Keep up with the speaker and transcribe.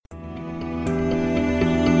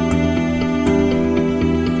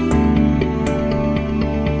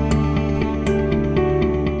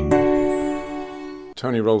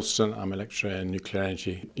Tony Roulstone. I'm a lecturer in nuclear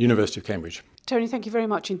energy, University of Cambridge. Tony, thank you very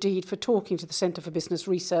much indeed for talking to the Centre for Business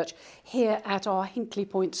Research here at our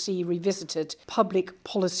Hinkley C Revisited public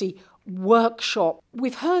policy workshop.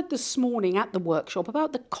 We've heard this morning at the workshop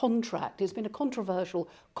about the contract. It's been a controversial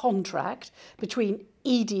contract between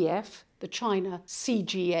EDF, the China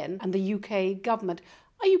CGN, and the UK government.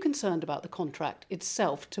 Are you concerned about the contract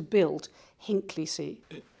itself to build Hinkley C?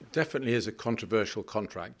 It definitely is a controversial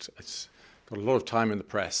contract. It's got a lot of time in the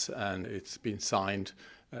press and it's been signed.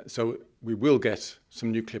 So we will get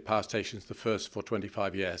some nuclear power stations, the first for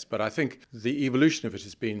 25 years. But I think the evolution of it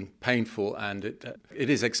has been painful and it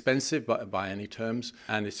is expensive by any terms.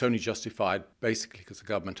 And it's only justified basically because the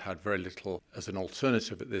government had very little as an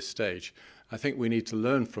alternative at this stage. I think we need to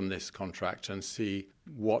learn from this contract and see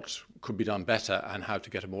what could be done better and how to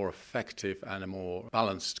get a more effective and a more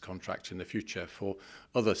balanced contract in the future for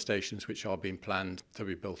other stations which are being planned to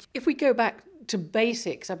be built. If we go back to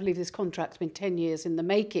basics, I believe this contract's been 10 years in the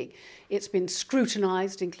making. It's been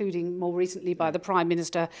scrutinised, including more recently by the Prime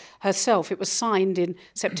Minister herself. It was signed in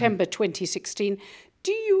September 2016.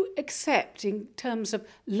 Do you accept, in terms of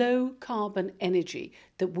low carbon energy,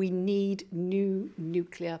 that we need new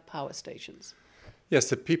nuclear power stations? Yes,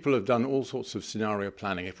 the people have done all sorts of scenario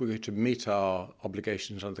planning. If we're going to meet our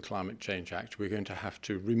obligations under the Climate Change Act, we're going to have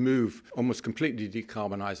to remove, almost completely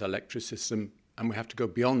decarbonise our electric system. And we have to go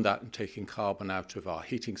beyond that and taking carbon out of our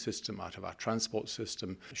heating system, out of our transport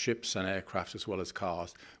system, ships and aircraft as well as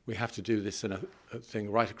cars. We have to do this in a thing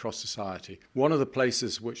right across society. One of the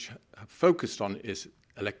places which have focused on is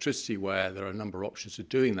electricity, where there are a number of options of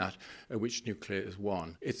doing that, which nuclear is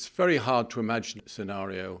one. It's very hard to imagine a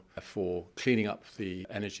scenario for cleaning up the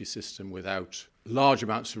energy system without large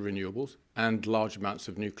amounts of renewables and large amounts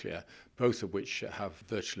of nuclear, both of which have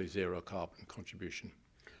virtually zero carbon contribution.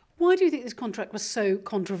 Why do you think this contract was so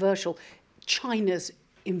controversial? China's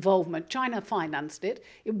involvement. China financed it.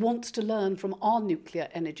 It wants to learn from our nuclear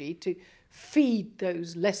energy to feed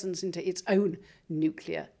those lessons into its own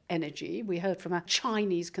nuclear energy. We heard from a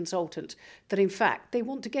Chinese consultant that, in fact, they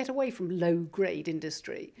want to get away from low-grade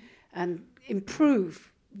industry and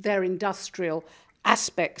improve their industrial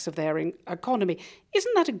aspects of their economy.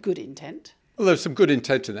 Isn't that a good intent? Well, there's some good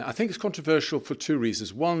intent in it. I think it's controversial for two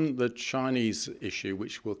reasons. One, the Chinese issue,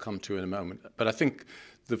 which we'll come to in a moment. But I think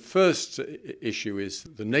the first issue is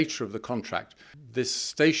the nature of the contract. This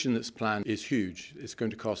station that's planned is huge. It's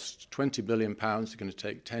going to cost £20 billion. It's going to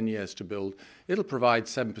take 10 years to build. It'll provide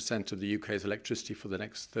 7% of the UK's electricity for the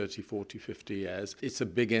next 30, 40, 50 years. It's a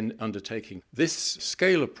big undertaking. This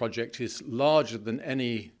scale of project is larger than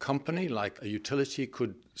any company, like a utility,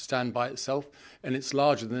 could stand by itself, and it's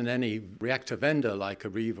larger than any reactor vendor like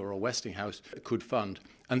Areva or Westinghouse could fund.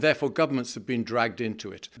 And therefore governments have been dragged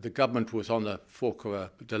into it. The government was on the fork of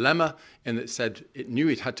a dilemma in that it said it knew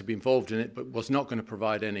it had to be involved in it, but was not going to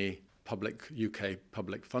provide any UK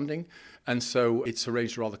public funding. And so it's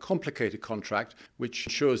arranged a rather complicated contract which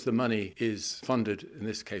ensures the money is funded, in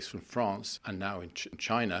this case from France and now in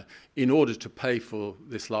China, in order to pay for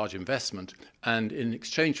this large investment. And in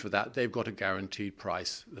exchange for that, they've got a guaranteed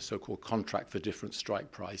price, the so-called contract for difference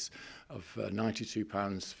strike price of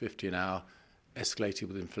 £92.50 an hour, escalated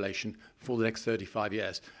with inflation for the next 35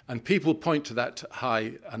 years. And people point to that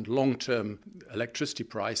high and long-term electricity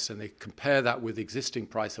price and they compare that with the existing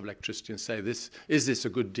price of electricity and say, is this a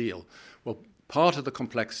good deal? Well, part of the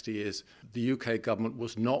complexity is the UK government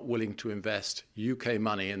was not willing to invest UK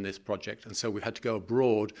money in this project, and so we had to go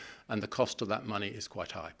abroad, and the cost of that money is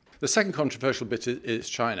quite high. The second controversial bit is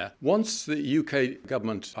China. Once the UK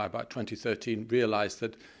government, by about 2013, realised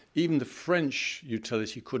that even the French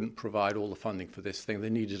utility couldn't provide all the funding for this thing. They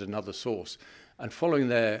needed another source. And following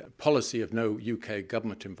their policy of no UK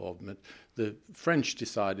government involvement, the French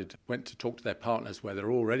went to talk to their partners where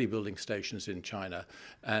they're already building stations in China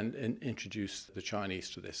and introduced the Chinese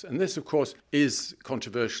to this. And this, of course, is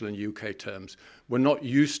controversial in UK terms. We're not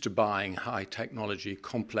used to buying high technology,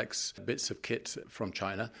 complex bits of kit from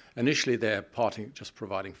China. Initially, they're just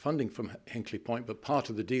providing funding from Hinkley Point, but part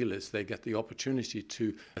of the deal is they get the opportunity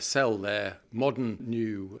to sell their modern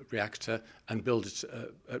new reactor and build it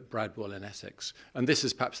at Bradwell in Essex. And this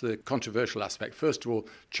is perhaps the controversial aspect. First of all,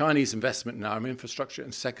 Chinese investment in our infrastructure,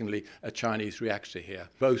 and secondly, a Chinese reactor here.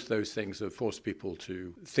 Both those things have forced people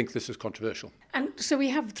to think this is controversial. And so we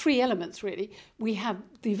have three elements, really. We have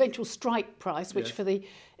the eventual strike price, which for the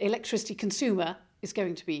electricity consumer is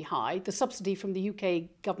going to be high. The subsidy from the UK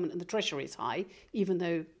government and the Treasury is high, even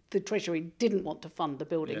though the Treasury didn't want to fund the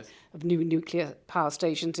building of new nuclear power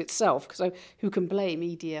stations itself. So who can blame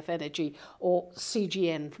EDF Energy or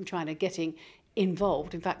CGN from China getting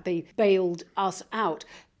involved? In fact, they bailed us out.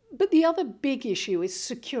 But the other big issue is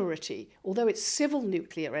security. Although it's civil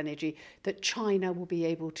nuclear energy, that China will be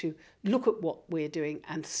able to look at what we're doing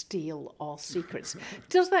and steal our secrets.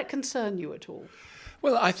 Does that concern you at all?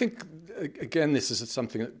 Well, I think, again, this is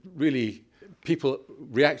something that really people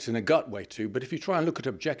react in a gut way to. But if you try and look at it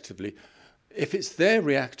objectively, if it's their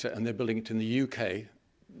reactor and they're building it in the UK,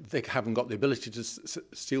 they haven't got the ability to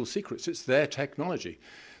steal secrets. It's their technology.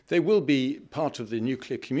 They will be part of the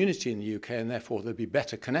nuclear community in the UK, and therefore they'll be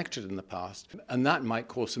better connected than the past. And that might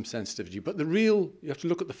cause some sensitivity. But you have to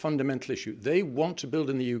look at the fundamental issue. They want to build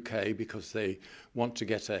in the UK because they want to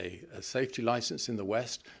get a safety license in the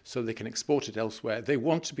West so they can export it elsewhere. They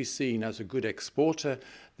want to be seen as a good exporter.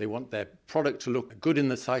 They want their product to look good in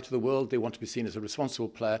the sight of the world. They want to be seen as a responsible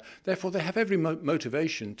player. Therefore, they have every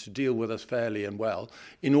motivation to deal with us fairly and well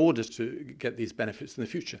in order to get these benefits in the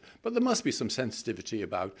future. But there must be some sensitivity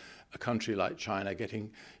about a country like China getting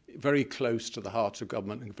very close to the heart of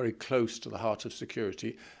government and very close to the heart of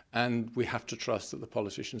security. And we have to trust that the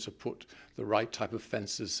politicians have put the right type of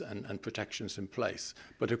fences and protections in place.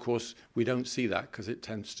 But of course, we don't see that because it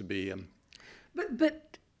tends to be...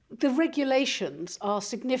 But the regulations are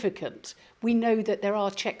significant. We know that there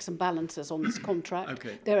are checks and balances on this contract.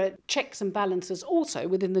 Okay. There are checks and balances also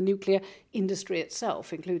within the nuclear industry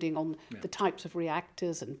itself, including on the types of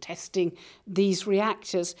reactors and testing these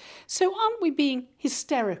reactors. So aren't we being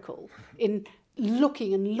hysterical in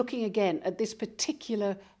looking again at this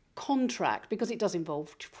particular contract, because it does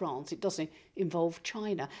involve France, it does involve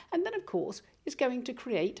China, and then of course it's going to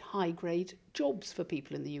create high-grade jobs for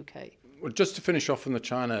people in the UK? Well, just to finish off on the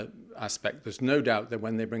China aspect, there's no doubt that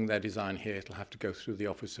when they bring their design here, it'll have to go through the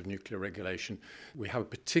Office of Nuclear Regulation. We have a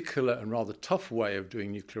particular and rather tough way of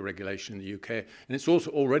doing nuclear regulation in the UK, and it's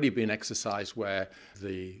also already been exercised where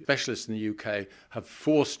the specialists in the UK have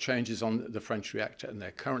forced changes on the French reactor, and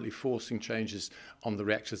they're currently forcing changes on the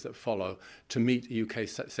reactors that follow to meet UK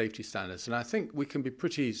safety standards. And I think we can be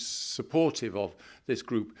pretty supportive of this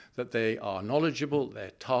group, that they are knowledgeable,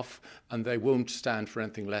 they're tough, and they won't stand for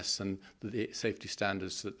anything less than the safety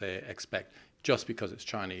standards that they expect just because it's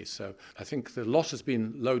Chinese. So I think the lot has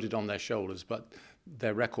been loaded on their shoulders, but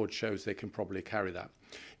their record shows they can probably carry that.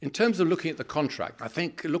 In terms of looking at the contract, I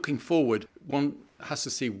think looking forward, one has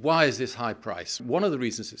to see, why is this high price? One of the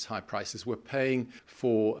reasons it's high price is we're paying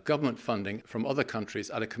for government funding from other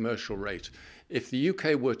countries at a commercial rate. If the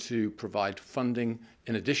UK were to provide funding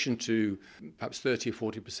in addition to perhaps 30 or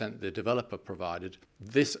 40% the developer provided,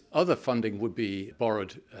 this other funding would be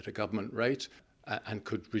borrowed at a government rate and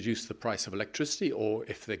could reduce the price of electricity, or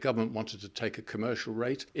if the government wanted to take a commercial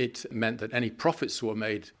rate, it meant that any profits that were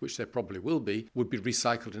made, which there probably will be, would be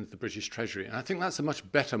recycled into the British Treasury. And I think that's a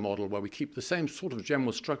much better model, where we keep the same sort of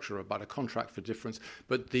general structure about a contract for difference,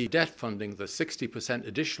 but the debt funding, the 60%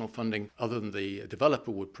 additional funding other than the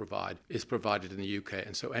developer would provide, is provided in the UK.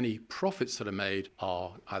 And so any profits that are made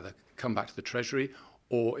are either come back to the Treasury,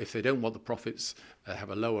 or if they don't want the profits, have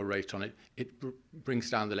a lower rate on it, it brings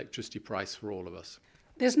down the electricity price for all of us.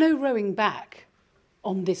 There's no rowing back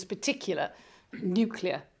on this particular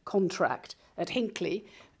nuclear contract at Hinkley,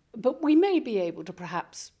 but we may be able to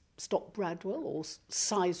perhaps stop Bradwell or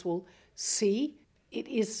Sizewell C. It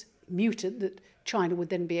is mooted that China would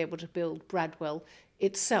then be able to build Bradwell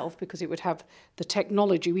itself because it would have the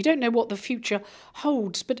technology. We don't know what the future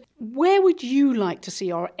holds, but where would you like to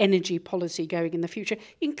see our energy policy going in the future,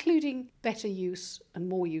 including better use and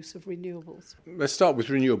more use of renewables? Let's start with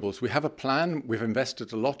renewables. We have a plan. We've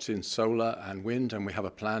invested a lot in solar and wind, and we have a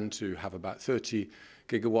plan to have about 30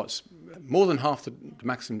 gigawatts, more than half the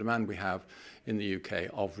maximum demand we have in the UK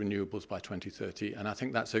of renewables by 2030. And I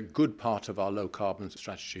think that's a good part of our low carbon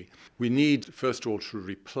strategy. We need, first of all, to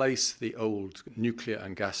replace the old nuclear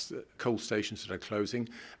and gas coal stations that are closing.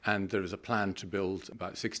 And there is a plan to build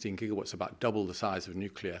about 16 gigawatts, about double the size of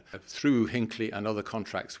nuclear, through Hinkley and other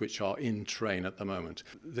contracts which are in train at the moment.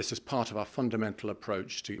 This is part of our fundamental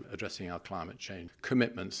approach to addressing our climate change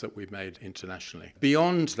commitments that we've made internationally.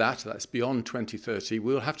 Beyond that, that's beyond 2030,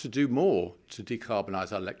 we'll have to do more to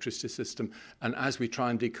decarbonise our electricity system. And as we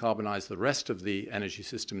try and decarbonise the rest of the energy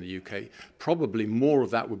system in the UK, probably more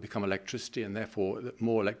of that will become electricity, and therefore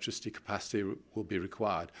more electricity capacity will be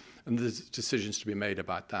required. And there's decisions to be made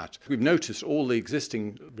about that. We've noticed all the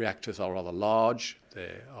existing reactors are rather large.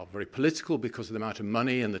 They are very political because of the amount of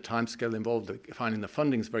money and the timescale involved. Finding the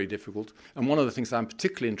funding is very difficult. And one of the things I'm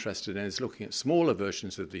particularly interested in is looking at smaller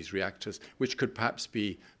versions of these reactors, which could perhaps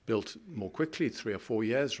be built more quickly, 3 or 4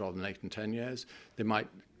 years rather than 8 and 10 years. They might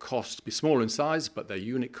be smaller in size, but their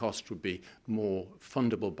unit cost would be more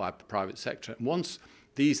fundable by the private sector. And once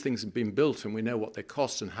these things have been built and we know what they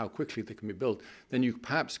cost and how quickly they can be built, then you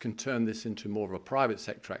perhaps can turn this into more of a private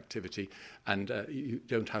sector activity, and you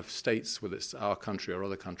don't have states, whether it's our country or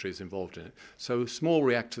other countries, involved in it. So small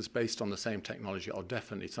reactors based on the same technology are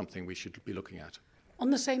definitely something we should be looking at. On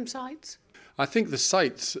the same sites? I think the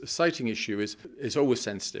siting issue is always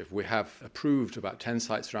sensitive. We have approved about 10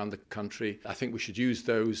 sites around the country. I think we should use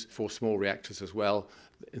those for small reactors as well.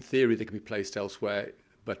 In theory, they can be placed elsewhere,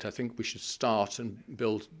 but I think we should start and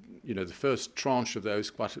build, the first tranche of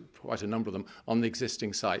those, quite a number of them, on the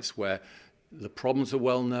existing sites where the problems are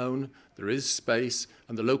well known, there is space,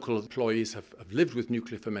 and the local employees have lived with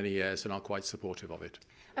nuclear for many years and are quite supportive of it.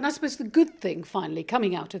 And I suppose the good thing, finally,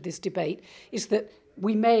 coming out of this debate is that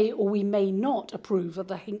we may or we may not approve of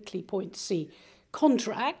the Hinkley C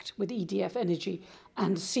contract with EDF Energy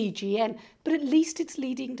and CGN, but at least it's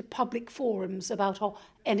leading to public forums about our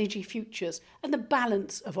energy futures and the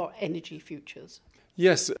balance of our energy futures.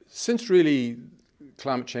 Yes, since really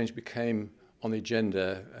climate change became on the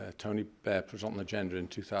agenda, Tony Blair put it on the agenda in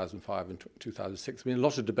 2005 and 2006. There's been a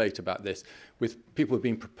lot of debate about this, with people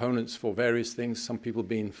being proponents for various things, some people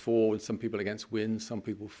being for and some people against wind, some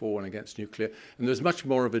people for and against nuclear. And there's much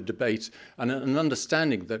more of a debate and an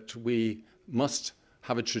understanding that we must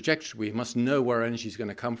have a trajectory, we must know where energy is going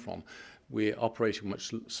to come from. We're operating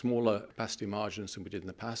much smaller capacity margins than we did in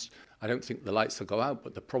the past. I don't think the lights will go out,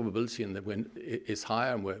 but the probability in the wind is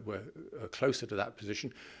higher, and we're closer to that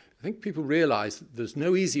position. I think people realise that there's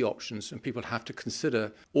no easy options, and people have to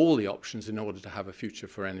consider all the options in order to have a future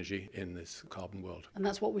for energy in this carbon world. And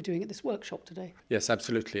that's what we're doing at this workshop today. Yes,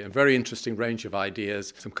 absolutely. A very interesting range of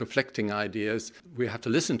ideas, some conflicting ideas. We have to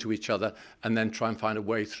listen to each other and then try and find a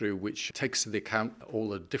way through which takes into account all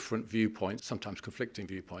the different viewpoints, sometimes conflicting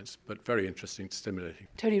viewpoints, but very interesting, stimulating.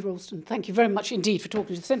 Tony Roulstone, thank you very much indeed for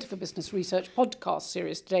talking to the Centre for Business Research podcast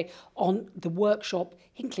series today on the workshop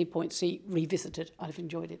Hinkley C Revisited. I've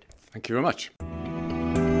enjoyed it. Thank you very much.